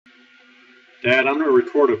Dad, I'm going to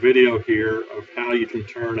record a video here of how you can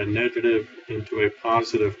turn a negative into a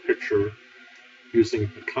positive picture using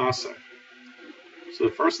Picasa. So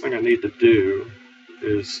the first thing I need to do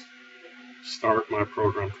is start my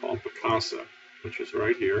program called Picasa, which is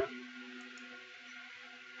right here.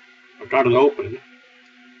 I've got it open.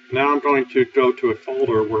 Now I'm going to go to a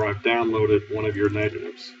folder where I've downloaded one of your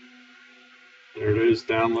negatives. There it is,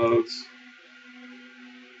 downloads.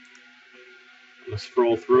 I'm going to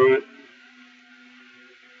scroll through it.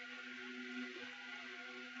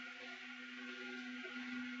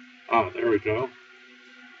 Ah, there we go.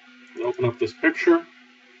 I'll open up this picture. And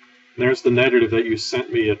there's the negative that you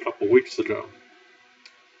sent me a couple weeks ago.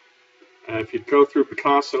 If you go through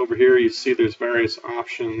Picasa over here, you see there's various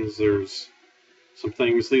options. There's some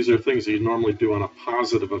things. These are things that you normally do on a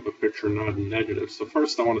positive of a picture, not a negative. So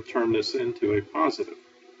first I want to turn this into a positive.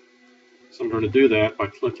 So I'm going to do that by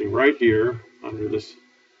clicking right here under this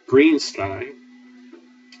green sky.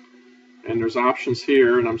 And there's options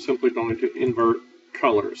here, and I'm simply going to invert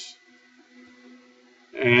colors.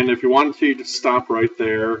 And if you wanted to, you just stop right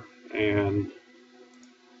there and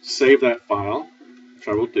save that file, which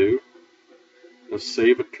I will do. I'm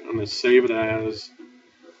going to save it as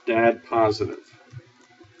Dad Positive.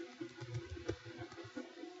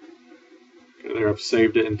 Okay, there I've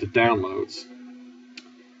saved it into downloads.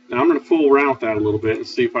 Now I'm going to fool around with that a little bit and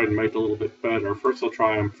see if I can make it a little bit better. First I'll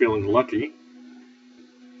try I'm Feeling Lucky.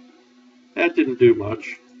 That didn't do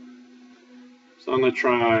much. So I'm going to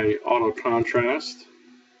try Auto Contrast.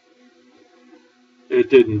 It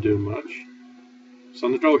didn't do much. So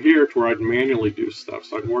I'm going to go here to where I can manually do stuff.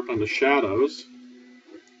 So I can work on the shadows.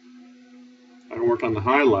 I can work on the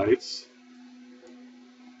highlights.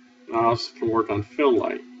 And I also can work on fill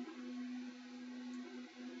light.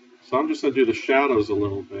 So I'm just going to do the shadows a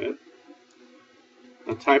little bit.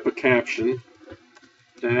 I'll type a caption.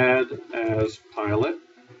 Dad as pilot.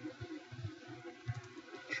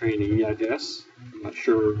 Trainee, I guess. I'm not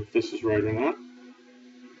sure if this is right or not.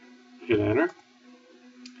 Hit enter.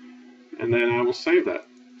 And then I will save that.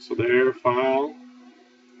 So there, file,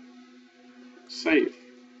 save.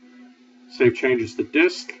 Save changes to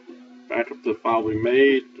disk, back up to the file we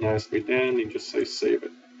made, last me down, you just say save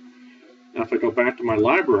it. Now if I go back to my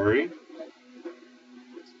library,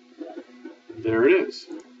 there it is.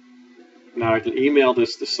 Now I can email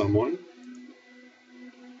this to someone.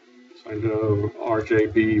 So I go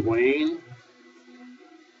RJB Wayne.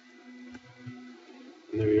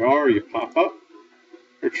 And there you are, you pop up.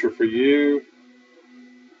 Picture for you.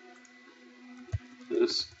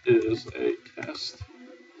 This is a test.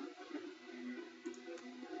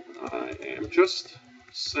 I am just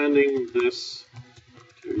sending this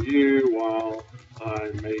to you while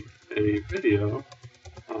I make a video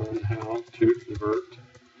on how to convert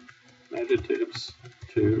negatives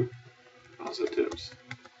to positives.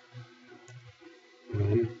 And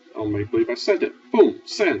then I'll make believe I sent it. Boom,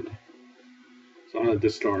 send. So I'm going to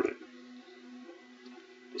discard it.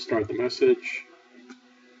 Discard the message.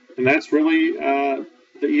 And that's really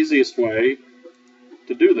the easiest way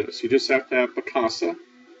to do this. You just have to have Picasa,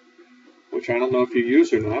 which I don't know if you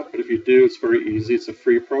use or not, but if you do, it's very easy. It's a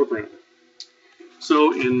free program.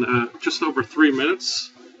 So in just over 3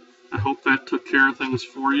 minutes, I hope that took care of things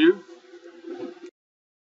for you.